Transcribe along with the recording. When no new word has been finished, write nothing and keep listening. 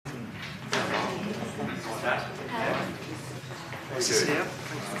Nice to see you.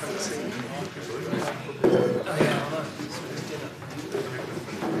 Thanks for coming. Oh, yeah, I know.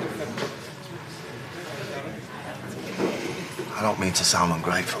 I don't mean to sound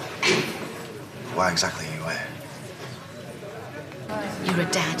ungrateful. Why exactly are you here? You're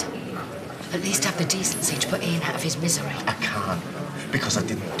a dad. At least have the decency to put Ian out of his misery. I can't, because I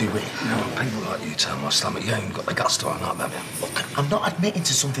didn't do it. You know, people like you turn my stomach. You ain't got the guts to own up, have you? Look, I'm not admitting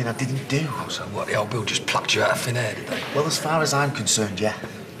to something I didn't do. Oh, so what, the old Bill just plucked you out of thin air, did they? Well, as far as I'm concerned, yeah.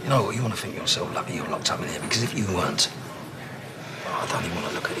 You know what, you want to think yourself lucky you're locked up in here, because if you weren't, I don't even want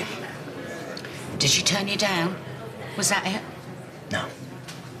to look at him. Did she turn you down? Was that it? No.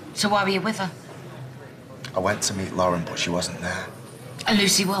 So why were you with her? I went to meet Lauren, but she wasn't there. And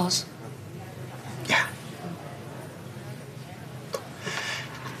Lucy was? Yeah.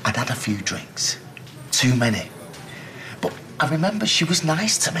 I'd had a few drinks. Too many. But I remember she was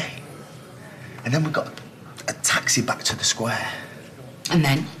nice to me. And then we got a taxi back to the square. And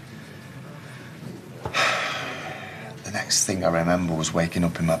then? The next thing I remember was waking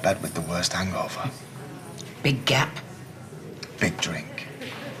up in my bed with the worst hangover. Big gap. Big drink.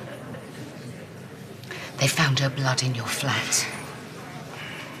 They found her blood in your flat.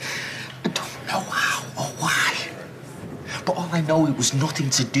 I don't know how or why. But all I know, it was nothing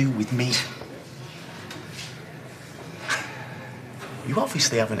to do with me. You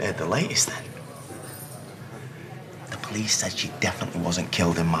obviously haven't heard the latest then. The police said she definitely wasn't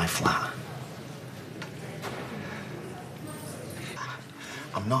killed in my flat.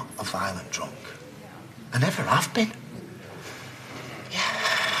 I'm not a violent drunk. I never have been. Yeah,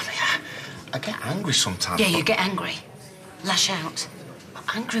 I get angry sometimes. Yeah, you get angry. Lash out. I'm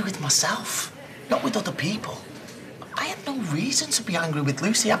angry with myself, not with other people. I had no reason to be angry with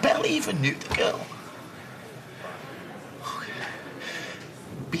Lucy. I barely even knew the girl.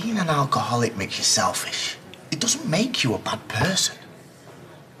 Being an alcoholic makes you selfish. It doesn't make you a bad person.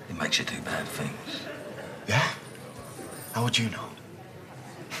 It makes you do bad things. Yeah? How would you know?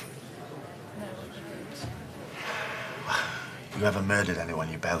 You ever murdered anyone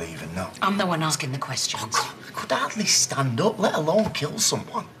you barely even know? I'm the one asking the questions. Oh, God, I could hardly stand up, let alone kill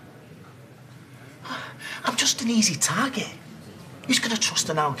someone. I'm just an easy target. Who's going to trust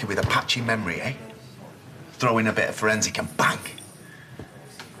an alky with a patchy memory, eh? Throw in a bit of forensic and bang.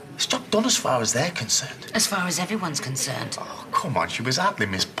 It's job done as far as they're concerned. As far as everyone's concerned. Oh, come on, she was hardly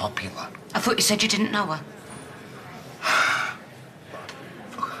Miss Popular. I thought you said you didn't know her.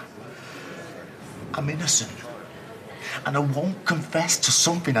 I'm innocent. And I won't confess to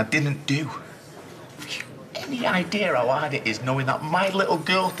something I didn't do. Have you any idea how hard it is knowing that my little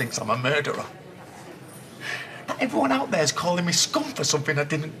girl thinks I'm a murderer? That everyone out there is calling me scum for something I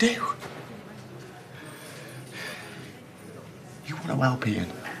didn't do. You want to help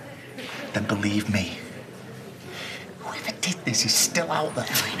Ian? Then believe me. Whoever did this is still out there.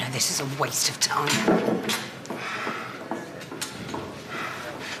 Oh, you know, this is a waste of time.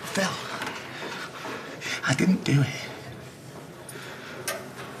 Phil, I didn't do it.